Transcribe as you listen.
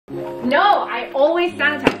No, I always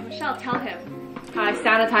sanitize. Michelle, tell him how I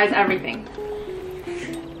sanitize everything.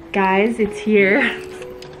 Guys, it's here.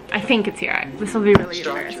 I think it's here. This will be really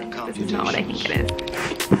embarrassing. This is not what I think it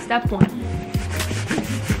is. Step 1.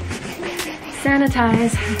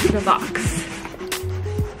 Sanitize the box.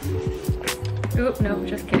 Oop, no,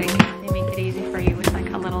 just kidding. They make it easy for you with like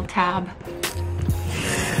a little tab.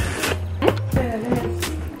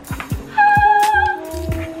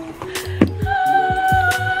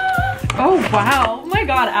 Oh wow, oh my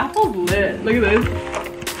god, Apple's lit. Look at this.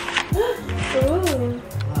 Ooh.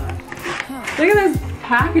 Look at this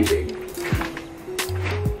packaging.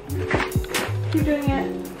 Keep doing it.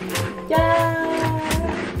 Yeah.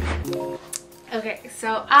 Okay,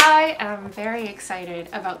 so I am very excited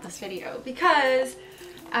about this video because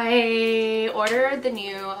I ordered the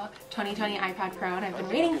new 2020 iPad Pro and I've been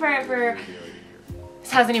waiting for it for,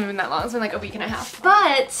 this hasn't even been that long, it's been like a week and a half.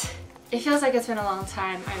 But it feels like it's been a long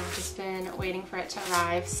time. I've just been waiting for it to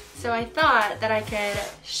arrive. So I thought that I could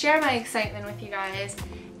share my excitement with you guys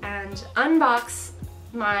and unbox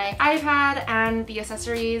my iPad and the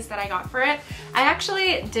accessories that I got for it. I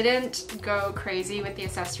actually didn't go crazy with the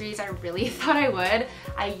accessories. I really thought I would.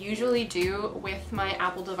 I usually do with my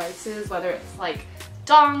Apple devices, whether it's like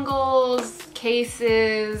dongles,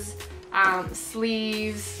 cases,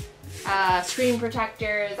 sleeves, screen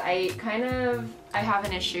protectors. I have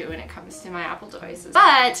an issue when it comes to my Apple devices.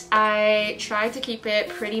 But I tried to keep it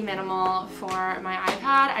pretty minimal for my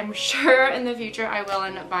iPad. I'm sure in the future I will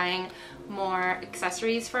end up buying more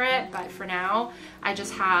accessories for it, but for now I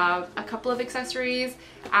just have a couple of accessories,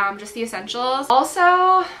 just the essentials.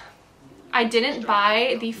 Also, I didn't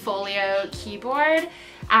buy the Folio keyboard.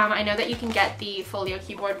 I know that you can get the Folio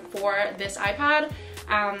keyboard for this iPad,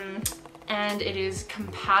 and it is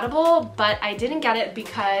compatible, but I didn't get it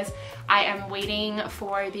because I am waiting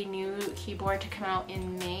for the new keyboard to come out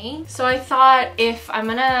in May. So I thought if I'm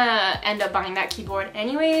gonna end up buying that keyboard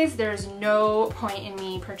anyways, there's no point in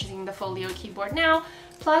me purchasing the Folio keyboard now.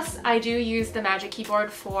 Plus, I do use the Magic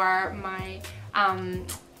Keyboard for my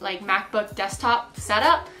like MacBook desktop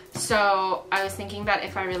setup. So I was thinking that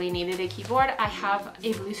if I really needed a keyboard, I have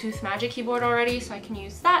a Bluetooth Magic Keyboard already, so I can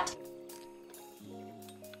use that.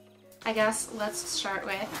 I guess let's start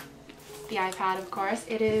with the iPad, of course.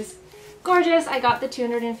 It is gorgeous. I got the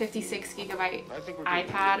 256 gigabyte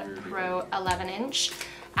iPad Pro 11-inch.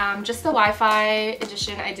 Just the Wi-Fi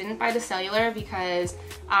edition. I didn't buy the cellular because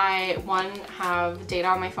I, one, have data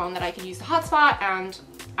on my phone that I can use the hotspot, and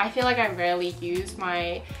I feel like I rarely use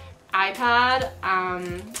my iPad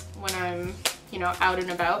when I'm, you know, out and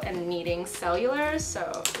about and needing cellular,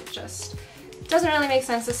 so it just doesn't really make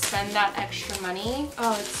sense to spend that extra money.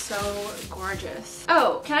 Oh, it's so gorgeous.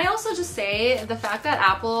 Oh, can I also just say the fact that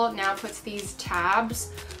Apple now puts these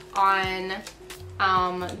tabs on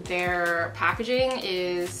their packaging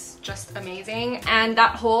is just amazing, and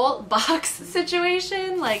that whole box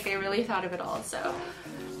situation, like, they really thought of it all. So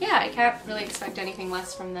yeah, I can't really expect anything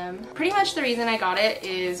less from them. Pretty much the reason I got it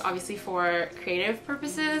is obviously for creative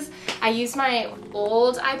purposes. I used my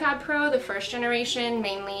old iPad Pro, the first generation,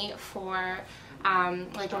 mainly for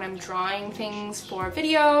like when I'm drawing things for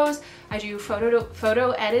videos. I do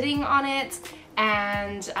photo editing on it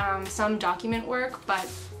and some document work, but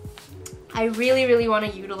I really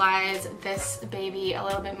want to utilize this baby a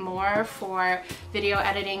little bit more for video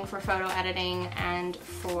editing, for photo editing, and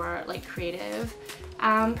for like creative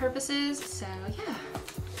purposes. So yeah,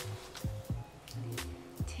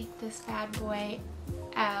 take this bad boy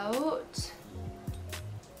out.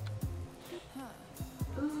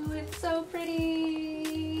 Ooh, it's so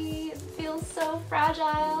pretty. It feels so fragile.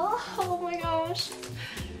 Oh my gosh.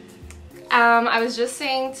 I was just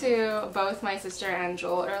saying to both my sister and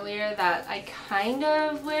Joel earlier that I kind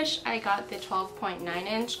of wish I got the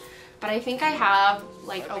 12.9-inch, but I think I have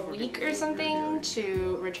like a week or something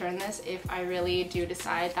to return this if I really do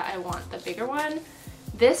decide that I want the bigger one.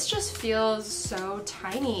 This just feels so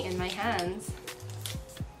tiny in my hands.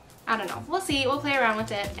 I don't know. We'll see. We'll play around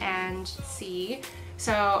with it and see.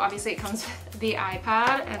 So obviously it comes with the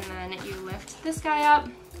iPad, and then you lift this guy up.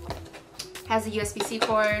 Has a USB-C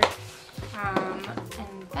cord.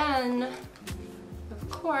 And then, of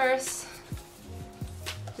course,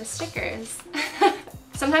 the stickers.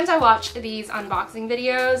 Sometimes I watch these unboxing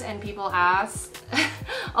videos and people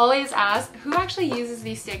always ask, who actually uses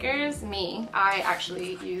these stickers? Me. I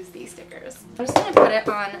actually use these stickers. I'm just gonna put it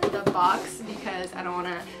on the box because I don't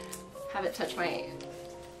wanna have it touch my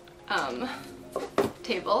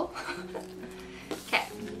table. Okay,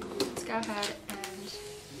 let's go ahead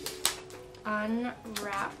and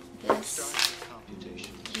unwrap this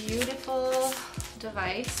beautiful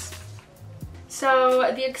device.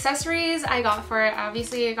 So the accessories I got for it,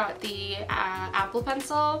 obviously I got the Apple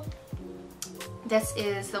Pencil. This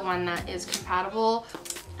is the one that is compatible.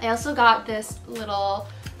 I also got this little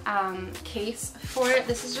case for it.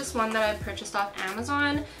 This is just one that I purchased off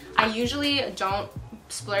Amazon. I usually don't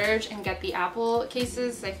splurge and get the Apple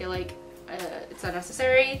cases. I feel like it's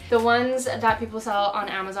unnecessary. The ones that people sell on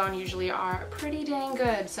Amazon usually are pretty dang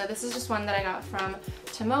good. So this is just one that I got from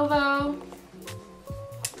Tomovo.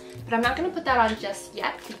 But I'm not going to put that on just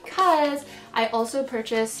yet because I also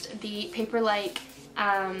purchased the Paperlike,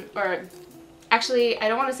 or actually I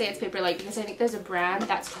don't want to say it's Paperlike because I think there's a brand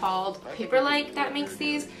that's called Paperlike that makes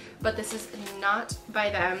these, but this is not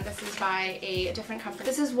by them. This is by a different company.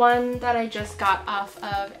 This is one that I just got off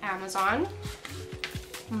of Amazon,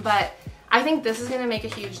 but I think this is going to make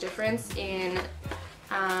a huge difference in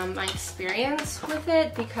my experience with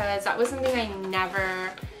it because that was something I never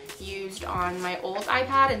used on my old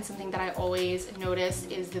iPad, and something that I always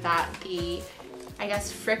noticed is that the, I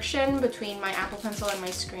guess, friction between my Apple Pencil and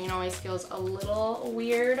my screen always feels a little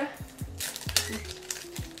weird.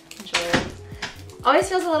 Always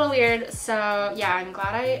feels a little weird, so yeah, I'm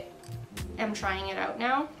glad I am trying it out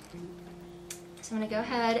now. So I'm gonna go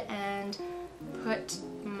ahead and put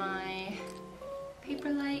my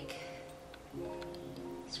Paperlike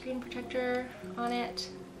screen protector on it.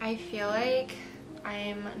 I feel like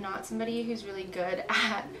I'm not somebody who's really good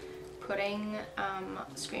at putting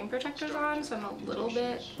screen protectors on, so I'm a little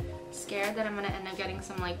bit scared that I'm gonna end up getting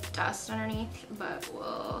some like dust underneath, but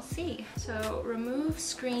we'll see. So remove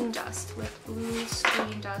screen dust with blue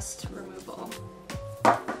screen dust removal.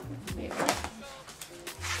 Wait, what?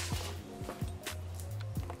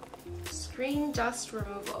 Screen dust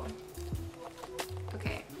removal.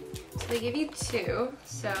 Okay, so they give you two,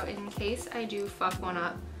 so in case I do fuck one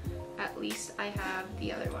up, at least I have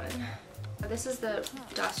the other one. This is the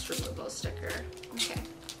dust removal sticker. Okay,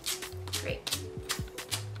 great.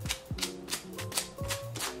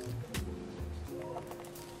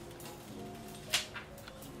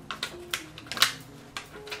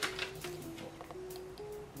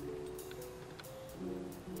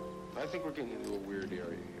 I think we're getting into a weird area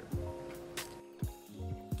here.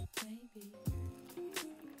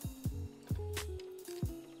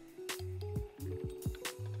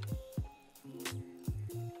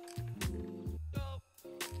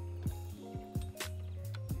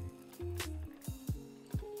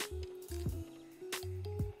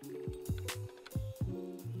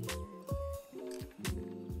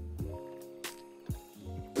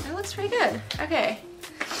 That looks pretty good. Okay.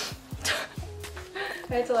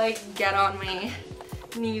 I had to like get on my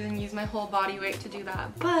knees and use my whole body weight to do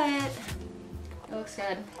that, but it looks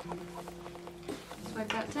good.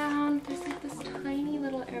 Swipe that down. There's like this tiny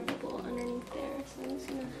little air bubble underneath there, so I'm just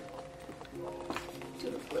gonna do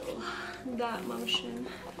a little that motion.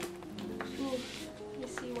 Ooh, let me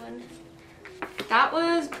see one. That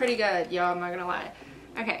was pretty good, yo, I'm not gonna lie.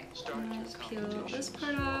 Okay, I'm gonna just peel this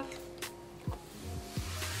part off.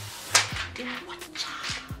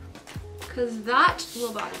 Because that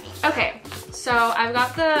will bother me. Okay, so I've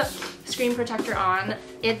got the screen protector on.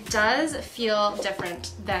 It does feel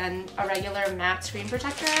different than a regular matte screen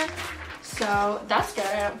protector, so that's good.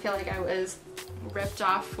 I don't feel like I was ripped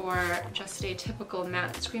off for just a typical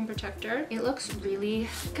matte screen protector. It looks really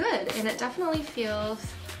good, and it definitely feels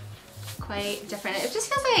quite different. It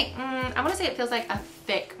just feels like, I want to say it feels like a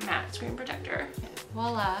thick matte screen protector.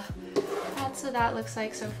 Voila. That's what that looks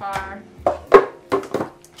like so far.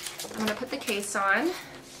 I'm gonna put the case on,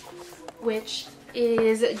 which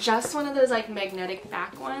is just one of those like magnetic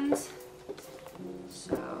back ones.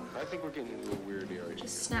 So I think we're getting into a weird area.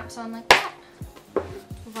 Just snaps on like that.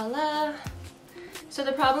 Voila. So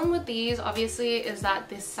the problem with these obviously is that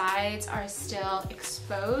the sides are still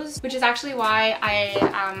exposed, which is actually why I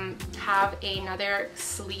have another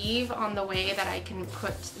sleeve on the way that I can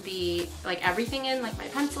put the like everything in, like my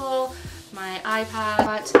pencil, my iPad.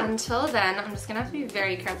 But until then, I'm just gonna have to be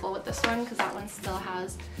very careful with this one because that one still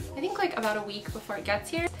has, I think, like about a week before it gets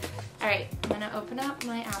here. All right, I'm gonna open up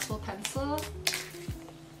my Apple Pencil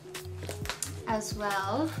as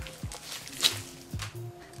well.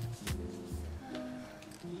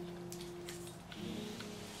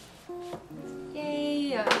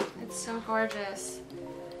 Yay, it's so gorgeous.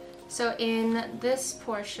 So in this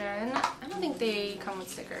portion, I don't think they come with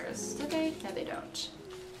stickers, do they? No, they don't.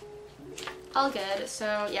 All good.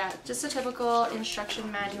 So yeah, just the typical instruction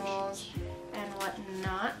manuals and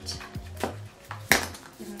whatnot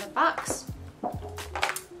in the box.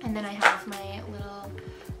 And then I have my little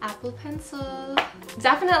Apple Pencil.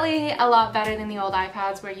 Definitely a lot better than the old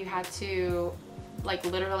iPads where you had to like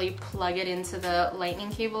literally plug it into the lightning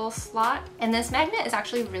cable slot. And this magnet is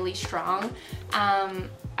actually really strong.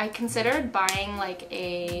 I considered buying like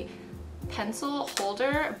a pencil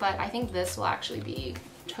holder, but I think this will actually be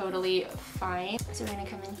totally fine. So we're gonna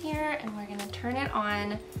come in here and we're gonna turn it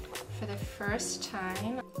on for the first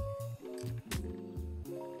time.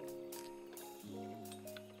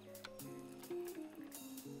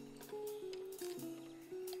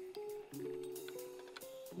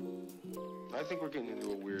 I think we're getting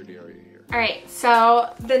into a weird area here. All right,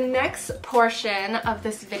 so the next portion of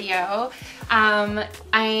this video,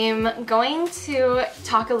 I'm going to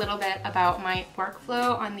talk a little bit about my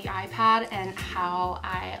workflow on the iPad and how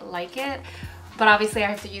I like it. But obviously I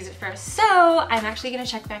have to use it first. So I'm actually gonna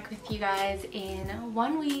check back with you guys in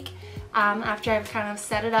 1 week. After I've kind of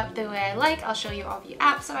set it up the way I like, I'll show you all the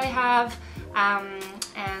apps that I have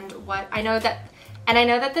and what I know that. And I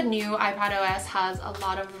know that the new iPad OS has a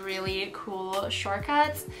lot of really cool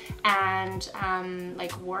shortcuts and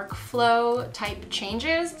like workflow type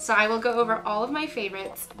changes. So I will go over all of my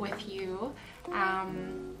favorites with you,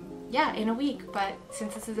 yeah, in a week. But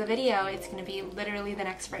since this is a video, it's gonna be literally the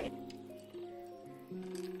next Friday.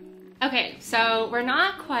 Okay, so we're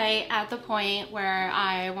not quite at the point where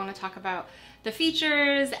I want to talk about the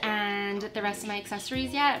features and the rest of my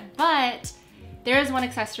accessories yet, but there is one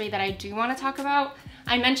accessory that I do want to talk about.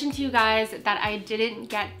 I mentioned to you guys that I didn't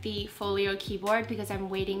get the Folio keyboard because I'm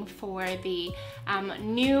waiting for the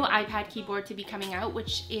new iPad keyboard to be coming out,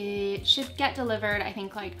 which it should get delivered, I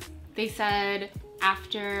think, like they said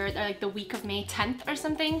after like the week of May 10th or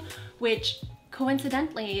something, which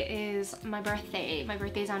coincidentally is my birthday. My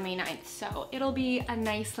birthday's on May 9th, so it'll be a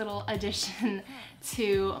nice little addition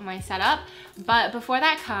to my setup. But before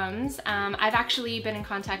that comes, I've actually been in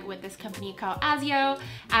contact with this company called Azio.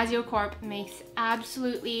 Azio Corp makes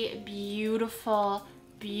absolutely beautiful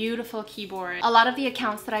keyboard. A lot of the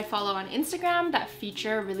accounts that I follow on Instagram that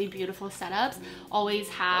feature really beautiful setups always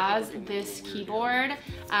has this keyboard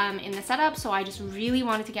in the setup, so I just really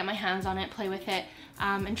wanted to get my hands on it, play with it,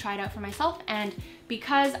 and try it out for myself. And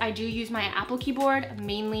because I do use my Apple keyboard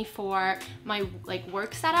mainly for my like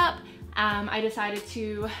work setup, I decided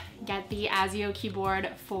to get the Azio keyboard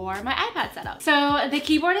for my iPad setup. So the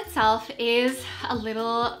keyboard itself is a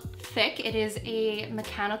little thick. It is a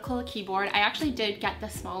mechanical keyboard. I actually did get the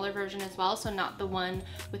smaller version as well, so not the one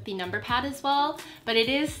with the number pad as well, but it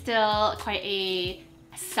is still quite a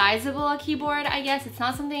sizable keyboard, I guess. It's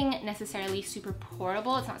not something necessarily super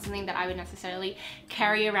portable. It's not something that I would necessarily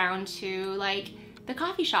carry around to like the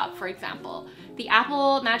coffee shop, for example. The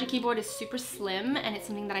Apple Magic Keyboard is super slim, and it's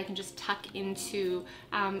something that I can just tuck into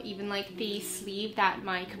even like the sleeve that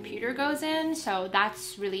my computer goes in, so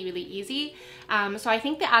that's really easy. So I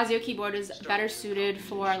think the Azio keyboard is better suited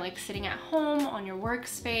for like sitting at home on your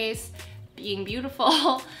workspace, being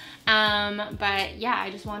beautiful. But yeah, I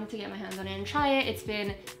just wanted to get my hands on it and try it. It's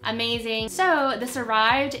been amazing. So this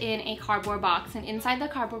arrived in a cardboard box, and inside the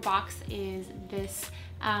cardboard box is this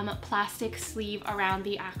plastic sleeve around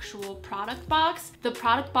the actual product box. The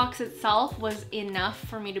product box itself was enough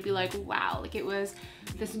for me to be like, wow, like it was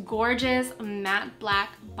this gorgeous matte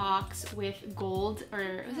black box with gold,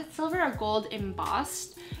 or was it silver or gold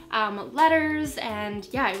embossed letters, and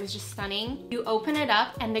yeah, it was just stunning. You open it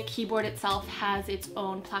up and the keyboard itself has its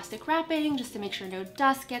own plastic wrapping just to make sure no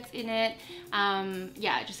dust gets in it.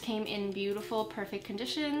 Yeah, it just came in beautiful, perfect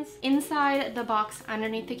conditions. Inside the box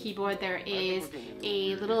underneath the keyboard there is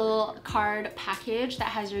a little card package that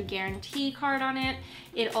has your guarantee card on it.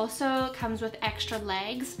 It also comes with extra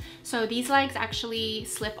legs. So these legs actually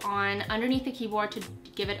slip on underneath the keyboard to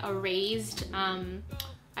give it a raised,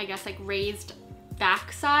 I guess like raised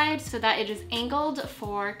backside so that it is angled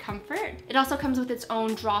for comfort. It also comes with its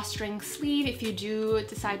own drawstring sleeve if you do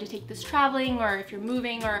decide to take this traveling, or if you're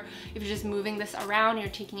moving, or if you're just moving this around and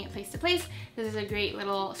you're taking it place to place. This is a great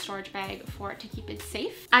little storage bag for it to keep it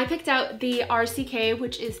safe. I picked out the RCK,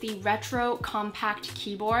 which is the retro compact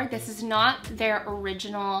keyboard. This is not their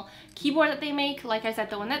original keyboard that they make. Like I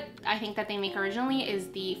said, the one that I think that they make originally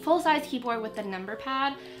is the full-size keyboard with the number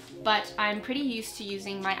pad, but I'm pretty used to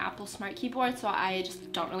using my Apple Smart keyboard, so I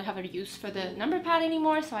just don't really have a use for the number pad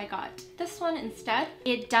anymore, so I got this one instead.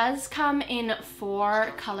 It does come in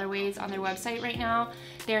 4 colorways on their website right now.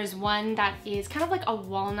 There's one that is kind of like a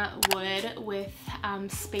walnut wood with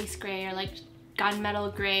space gray or like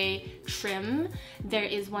gunmetal gray trim. There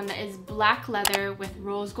is one that is black leather with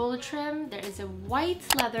rose gold trim. There is a white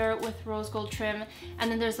leather with rose gold trim,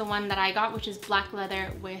 and then there's the one that I got, which is black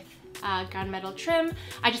leather with gunmetal trim.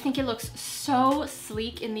 I just think it looks so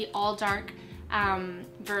sleek in the all dark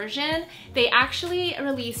version. They actually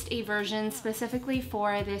released a version specifically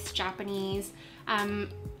for this Japanese,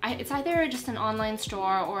 it's either just an online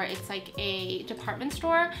store or it's like a department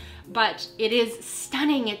store, but it is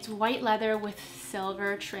stunning. It's white leather with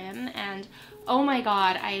silver trim, and oh my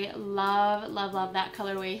god, I love that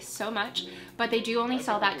colorway so much. But they do only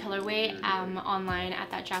sell that colorway online at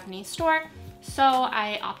that Japanese store. So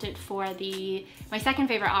I opted for my second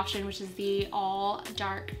favorite option, which is the all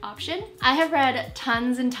dark option. I have read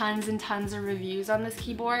tons and tons and tons of reviews on this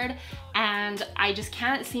keyboard, and I just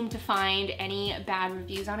can't seem to find any bad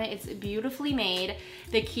reviews on it. It's beautifully made.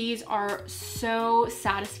 The keys are so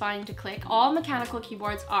satisfying to click. All mechanical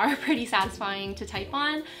keyboards are pretty satisfying to type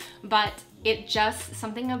on, but it just,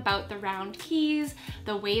 something about the round keys,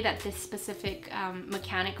 the way that this specific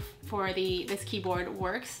mechanic for this keyboard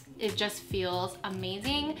works, it just feels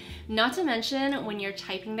amazing. Not to mention when you're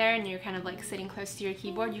typing there and you're kind of like sitting close to your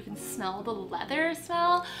keyboard, you can smell the leather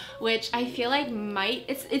smell, which I feel like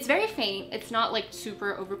it's very faint. It's not like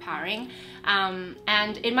super overpowering.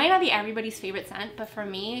 And it might not be everybody's favorite scent, but for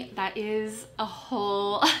me, that is a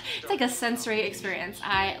whole, it's like a sensory experience.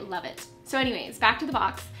 I love it. So anyways, back to the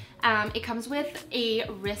box. It comes with a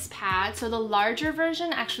wrist pad. So the larger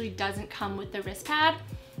version actually doesn't come with the wrist pad,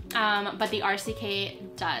 but the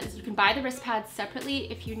RCK does. You can buy the wrist pad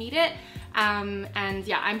separately if you need it. And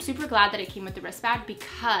yeah, I'm super glad that it came with the wrist pad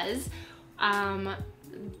because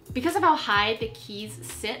of how high the keys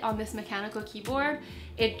sit on this mechanical keyboard,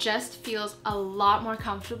 it just feels a lot more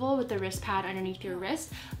comfortable with the wrist pad underneath your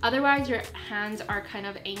wrist. Otherwise, your hands are kind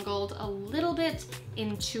of angled a little bit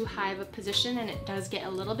in too high of a position, and it does get a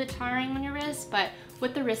little bit tiring on your wrist, but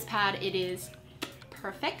with the wrist pad, it is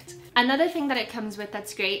perfect. Another thing that it comes with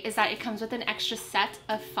that's great is that it comes with an extra set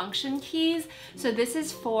of function keys. So this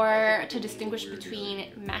is to distinguish between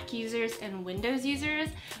Mac users and Windows users.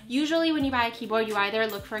 Usually when you buy a keyboard, you either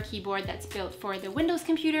look for a keyboard that's built for the Windows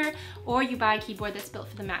computer, or you buy a keyboard that's built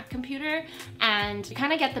for the Mac computer. And you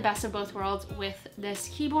kind of get the best of both worlds with this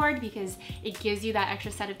keyboard because it gives you that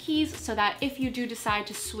extra set of keys so that if you do decide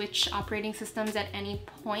to switch operating systems at any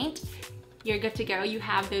point, you're good to go. You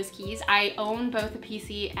have those keys. I own both a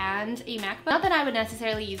PC and a MacBook. Not that I would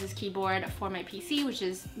necessarily use this keyboard for my PC, which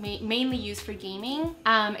is mainly used for gaming.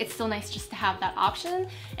 It's still nice just to have that option.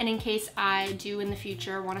 And in case I do in the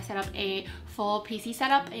future want to set up a full PC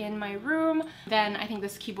setup in my room, then I think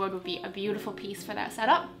this keyboard would be a beautiful piece for that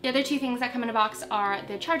setup. The other two things that come in a box are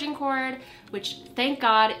the charging cord, which thank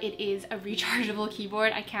God it is a rechargeable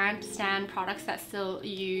keyboard. I can't stand products that still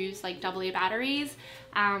use like AA batteries.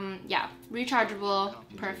 Yeah, rechargeable,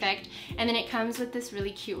 perfect. And then it comes with this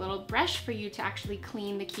really cute little brush for you to actually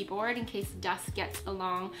clean the keyboard in case dust gets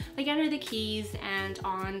along like under the keys and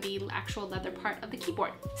on the actual leather part of the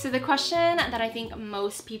keyboard. So the question that I think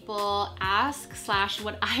most people ask, slash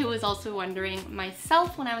what I was also wondering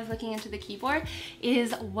myself when I was looking into the keyboard,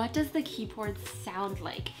 is what does the keyboard sound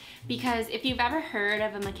like? Because if you've ever heard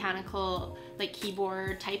of a mechanical like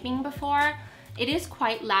keyboard typing before, it is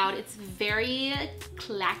quite loud. It's very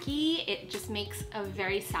clacky. It just makes a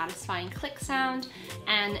very satisfying click sound,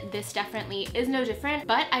 and this definitely is no different.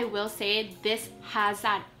 But I will say this has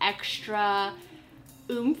that extra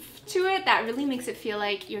oomph to it that really makes it feel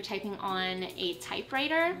like you're typing on a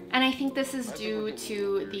typewriter. And I think this is due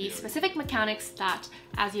to the specific mechanics that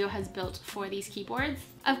Azio has built for these keyboards.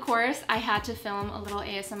 Of course, I had to film a little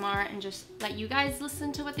ASMR and just let you guys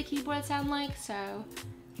listen to what the keyboards sound like, so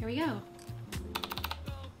here we go.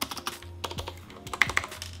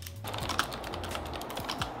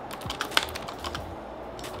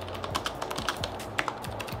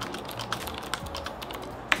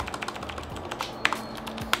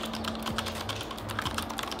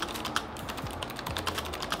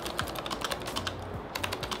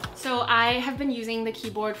 So I have been using the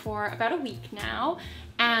keyboard for about a week now,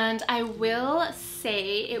 and I will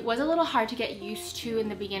say it was a little hard to get used to in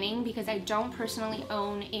the beginning because I don't personally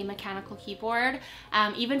own a mechanical keyboard.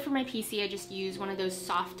 Even for my PC, I just use one of those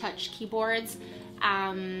soft touch keyboards,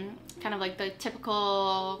 kind of like the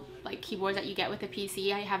typical like keyboards that you get with a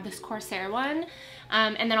PC. I have this Corsair one,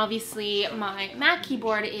 and then obviously my Mac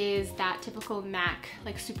keyboard is that typical Mac,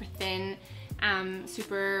 like super thin,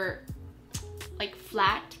 super like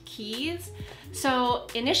flat keys. So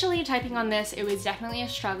initially typing on this, it was definitely a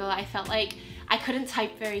struggle. I felt like I couldn't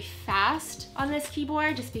type very fast on this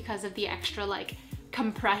keyboard just because of the extra like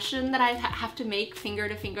compression that I have to make finger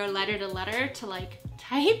to finger, letter to letter to like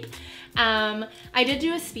type. I did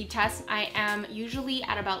do a speed test. I am usually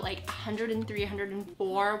at about like 103,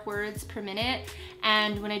 104 words per minute.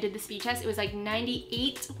 And when I did the speed test, it was like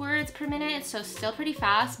 98 words per minute. So still pretty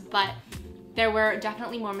fast, but there were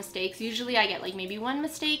definitely more mistakes. Usually I get like maybe 1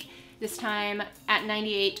 mistake. This time at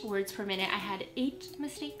 98 words per minute, I had 8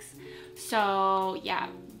 mistakes. So yeah,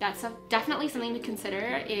 that's definitely something to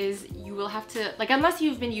consider. Is you will have to, like, unless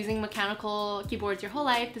you've been using mechanical keyboards your whole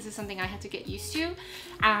life, this is something I had to get used to.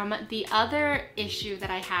 The other issue that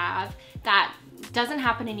I have that doesn't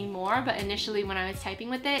happen anymore, but initially when I was typing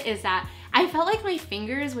with it, is that I felt like my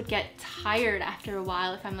fingers would get tired after a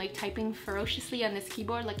while if I'm like typing ferociously on this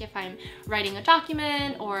keyboard. Like if I'm writing a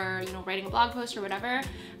document or, you know, writing a blog post or whatever,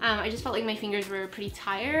 I just felt like my fingers were pretty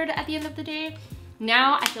tired at the end of the day.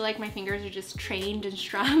 Now I feel like my fingers are just trained and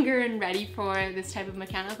stronger and ready for this type of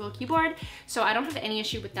mechanical keyboard, so I don't have any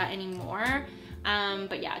issue with that anymore.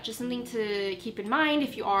 But yeah, just something to keep in mind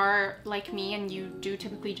if you are like me and you do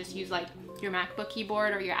typically just use like your MacBook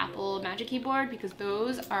keyboard or your Apple Magic Keyboard, because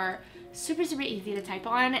those are super easy to type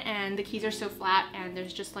on and the keys are so flat and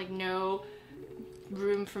there's just like no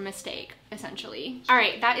room for mistake, essentially. All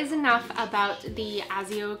right, that is enough about the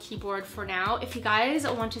Azio keyboard for now. If you guys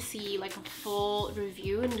want to see like a full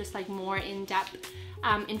review and just like more in-depth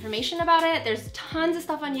information about it, there's tons of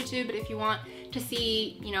stuff on YouTube, but if you want to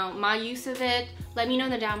see, you know, my use of it, let me know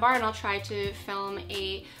in the down bar and I'll try to film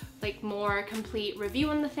a like more complete review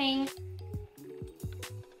on the thing.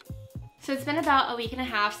 So it's been about a week and a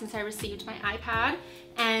half since I received my iPad,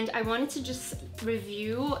 and I wanted to just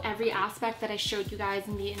review every aspect that I showed you guys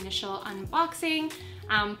in the initial unboxing,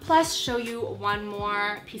 plus show you one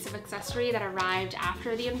more piece of accessory that arrived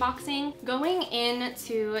after the unboxing. Going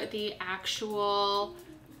into the actual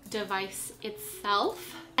device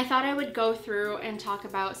itself, I thought I would go through and talk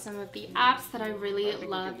about some of the apps that I really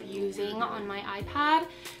love using on my iPad.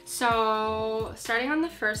 So starting on the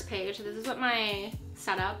first page, this is what my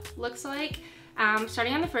setup looks like.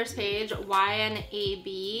 Starting on the first page,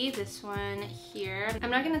 YNAB, this one here. I'm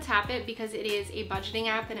not gonna tap it because it is a budgeting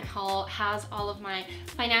app and it has all of my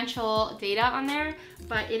financial data on there,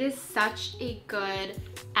 but it is such a good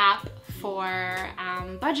app for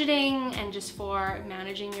budgeting and just for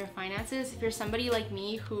managing your finances. If you're somebody like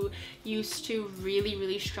me who used to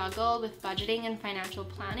really struggle with budgeting and financial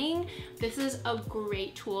planning, this is a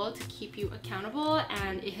great tool to keep you accountable,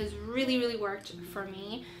 and it has really worked for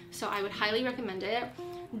me, so I would highly recommend it.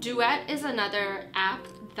 Duet is another app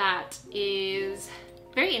that is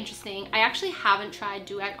very interesting. I actually haven't tried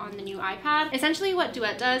Duet on the new iPad. Essentially what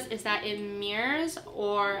Duet does is that it mirrors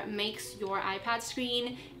or makes your iPad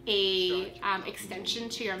screen a extension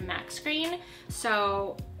to your Mac screen.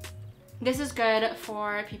 So this is good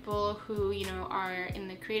for people who, you know, are in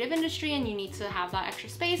the creative industry and you need to have that extra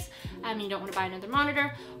space. You don't want to buy another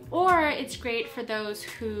monitor. Or it's great for those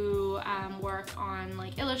who work on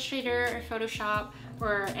like Illustrator or Photoshop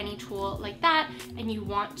or any tool like that, and you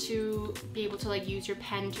want to be able to like use your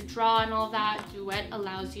pen to draw and all that. Duet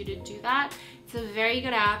allows you to do that. It's a very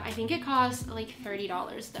good app. I think it costs like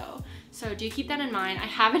 $30 though, so do keep that in mind. I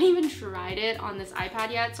haven't even tried it on this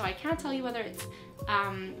iPad yet, so I can't tell you whether it's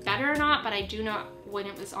better or not, but I do know when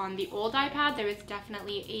it was on the old iPad, there was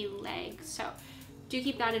definitely a lag, so do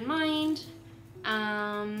keep that in mind.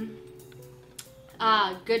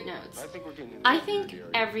 GoodNotes. I think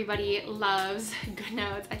everybody loves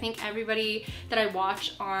GoodNotes. I think everybody that I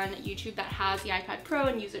watch on YouTube that has the iPad Pro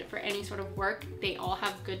and use it for any sort of work, they all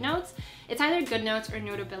have GoodNotes. It's either GoodNotes or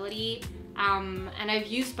Notability, and I've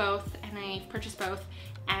used both and I've purchased both,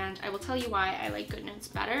 and I will tell you why I like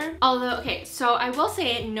GoodNotes better. Although, okay, so I will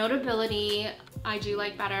say Notability I do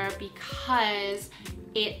like better because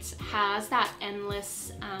it has that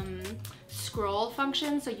endless scroll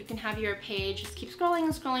function, so you can have your page just keep scrolling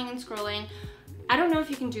and scrolling and scrolling. I don't know if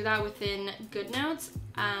you can do that within GoodNotes.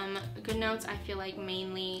 GoodNotes I feel like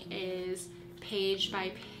mainly is page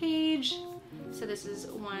by page. So this is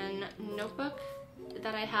one notebook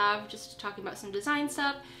that I have just talking about some design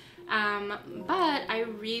stuff. But I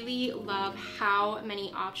really love how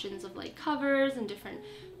many options of like covers and different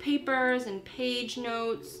papers and page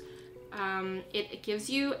notes it gives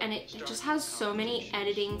you, and it just has so many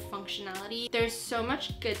editing functionality. There's so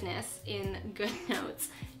much goodness in GoodNotes,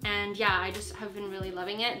 and yeah, I just have been really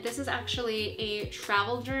loving it. This is actually a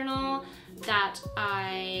travel journal that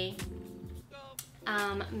I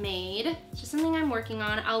made. It's just something I'm working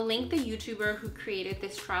on. I'll link the YouTuber who created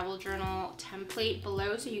this travel journal template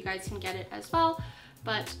below so you guys can get it as well.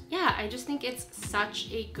 But yeah, I just think it's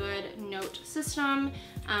such a good note system.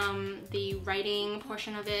 The writing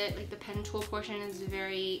portion of it, like the pen tool portion, is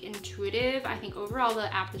very intuitive. I think overall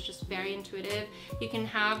the app is just very intuitive. You can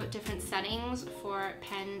have different settings for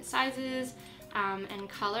pen sizes and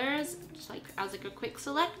colors, just like as like a quick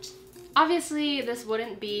select. Obviously, this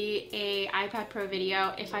wouldn't be a iPad Pro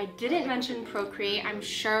video if I didn't mention Procreate. I'm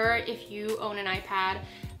sure if you own an iPad,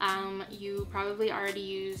 you probably already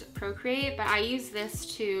use Procreate, but I use this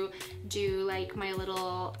to do like my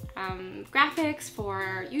little graphics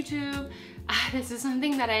for YouTube. This is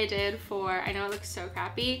something that I did for, I know it looks so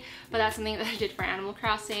crappy, but that's something that I did for Animal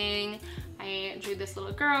Crossing. I drew this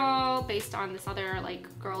little girl based on this other like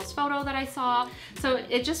girl's photo that I saw. So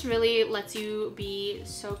it just really lets you be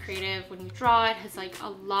so creative when you draw. It has like a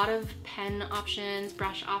lot of pen options,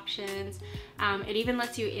 brush options. It even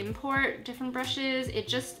lets you import different brushes. It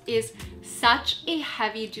just is such a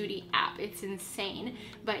heavy duty app. It's insane,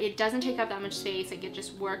 but it doesn't take up that much space. Like, it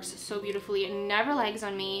just works so beautifully. It never lags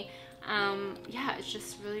on me. Yeah, it's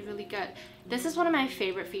just really, really good. This is one of my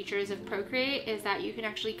favorite features of Procreate, is that you can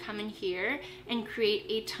actually come in here and create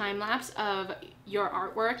a time lapse of your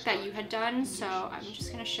artwork that you had done. So I'm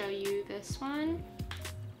just gonna show you this one.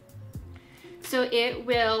 So it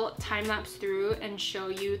will time lapse through and show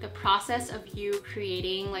you the process of you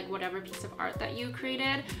creating like whatever piece of art that you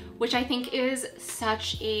created, which I think is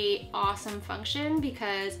such a awesome function,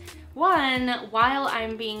 because one, while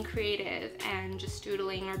I'm being creative and just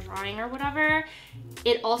doodling or drawing or whatever,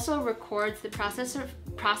 it also records the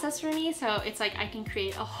process for me. So it's like I can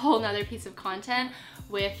create a whole nother piece of content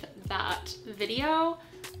with that video.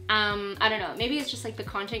 I don't know, maybe it's just like the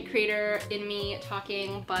content creator in me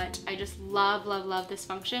talking, but I just love, love, love this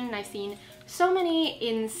function. And I've seen so many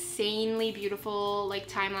insanely beautiful like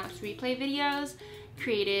time-lapse replay videos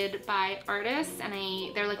created by artists, and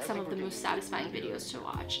they're like some of the most satisfying videos to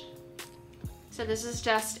watch. So this is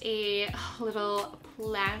just a little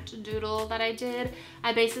plant doodle that I did.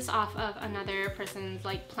 I based this off of another person's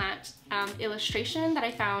like plant illustration that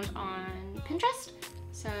I found on Pinterest.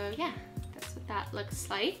 So yeah, that's what that looks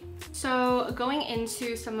like. So going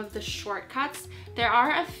into some of the shortcuts, there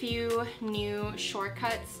are a few new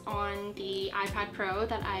shortcuts on the iPad Pro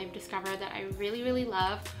that I've discovered that I really, really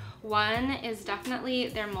love. One is definitely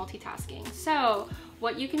their multitasking. So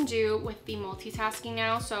what you can do with the multitasking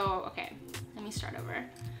now, so okay, let me start over.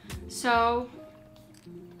 So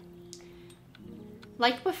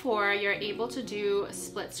like before, you're able to do a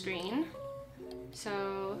split screen.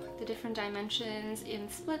 So the different dimensions in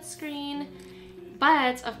split screen,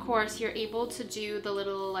 but of course you're able to do the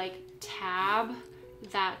little like tab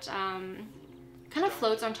that kind of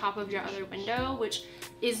floats on top of your other window, which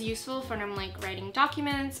is useful for when I'm like writing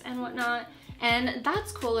documents and whatnot. And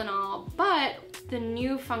that's cool and all, but the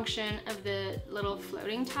new function of the little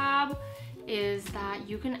floating tab is that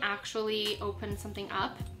you can actually open something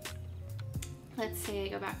up. Let's say I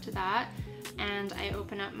go back to that and I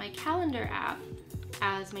open up my calendar app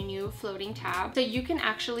as my new floating tab. So you can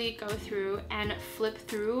actually go through and flip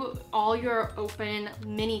through all your open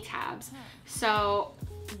mini tabs. So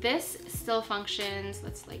this still functions.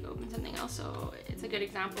 Let's like open something else so it's a good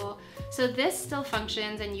example. So this still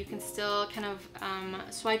functions, and you can still kind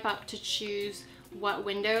of swipe up to choose what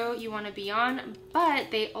window you want to be on, but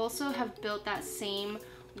they also have built that same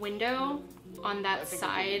window on that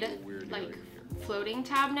side like floating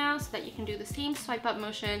tab now, so that you can do the same swipe up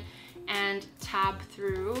motion and tab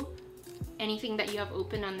through anything that you have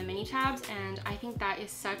open on the mini tabs. And I think that is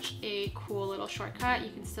such a cool little shortcut.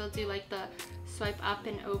 You can still do like the swipe up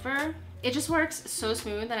and over. It just works so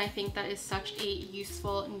smooth, and I think that is such a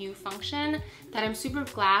useful new function that I'm super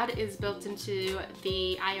glad is built into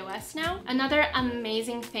the iOS now. Another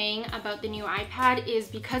amazing thing about the new iPad is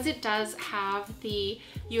because it does have the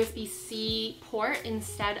USB-C port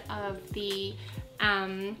instead of the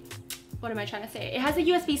what am I trying to say? It has a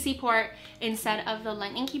USB-C port instead of the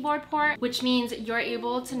Lightning keyboard port, which means you're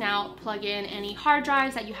able to now plug in any hard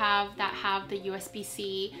drives that you have that have the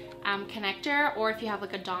USB-C connector, or if you have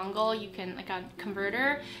like a dongle, you can, like a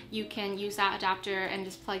converter, you can use that adapter and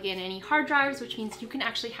just plug in any hard drives, which means you can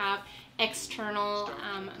actually have external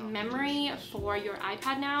memory for your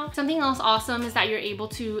iPad now. Something else awesome is that you're able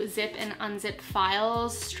to zip and unzip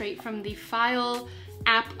files straight from the file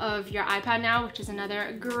app of your iPad now, which is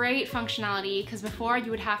another great functionality, because before you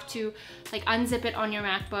would have to like unzip it on your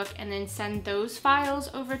MacBook and then send those files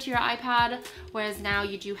over to your iPad, whereas now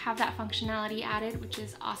you do have that functionality added, which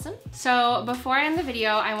is awesome. So before I end the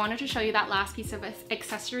video, I wanted to show you that last piece of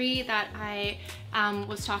accessory that I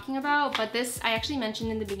was talking about, but this I actually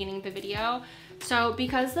mentioned in the beginning of the video. So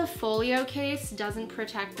because the folio case doesn't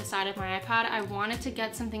protect the side of my iPad, I wanted to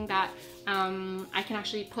get something that I can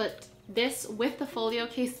actually put this with the folio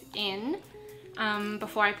case in,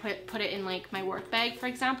 before I put it in like my work bag, for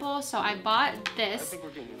example. So I bought this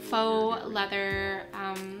faux leather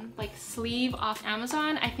like sleeve off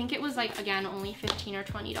Amazon. I think it was like, again, only $15 or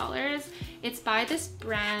 $20. It's by this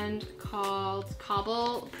brand called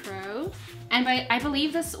Cobble Pro, and I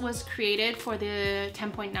believe this was created for the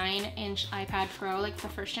 10.9-inch iPad Pro, like the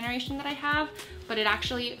first generation that I have, but it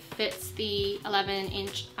actually fits the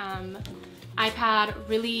 11-inch iPad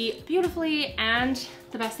really beautifully. And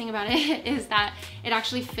the best thing about it is that it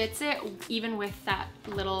actually fits it even with that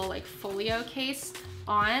little like folio case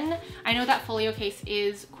on. I know that folio case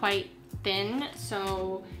is quite thin,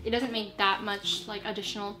 so it doesn't make that much like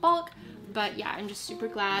additional bulk, but yeah, I'm just super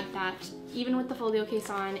glad that even with the folio case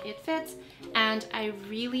on, it fits. And I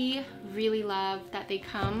really, really love that they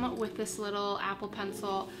come with this little Apple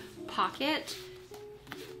Pencil pocket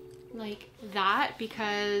like that,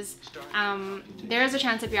 because there's a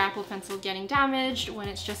chance of your Apple Pencil getting damaged when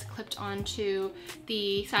it's just clipped onto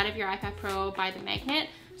the side of your iPad Pro by the magnet.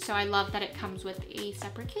 So I love that it comes with a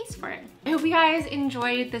separate case for it. I hope you guys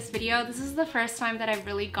enjoyed this video. This is the first time that I've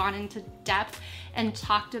really gone into depth and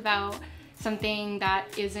talked about something that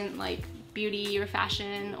isn't like beauty or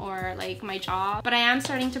fashion or like my job, but I am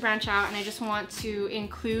starting to branch out, and I just want to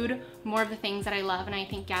include more of the things that I love, and I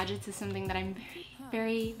think gadgets is something that I'm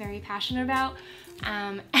very, very passionate about,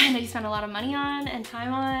 and I spend a lot of money on and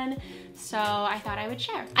time on, so I thought I would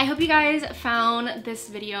share. I hope you guys found this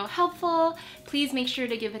video helpful. Please make sure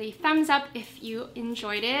to give it a thumbs up if you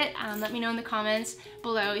enjoyed it. Let me know in the comments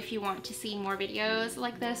below if you want to see more videos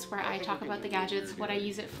like this where I talk about the gadgets, what I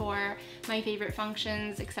use it for, my favorite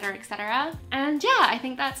functions, etc, etc. And yeah, I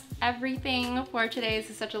think that's everything for today.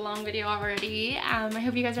 This is such a long video already. I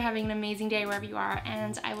hope you guys are having an amazing day wherever you are,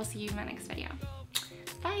 and I will see you in my next video.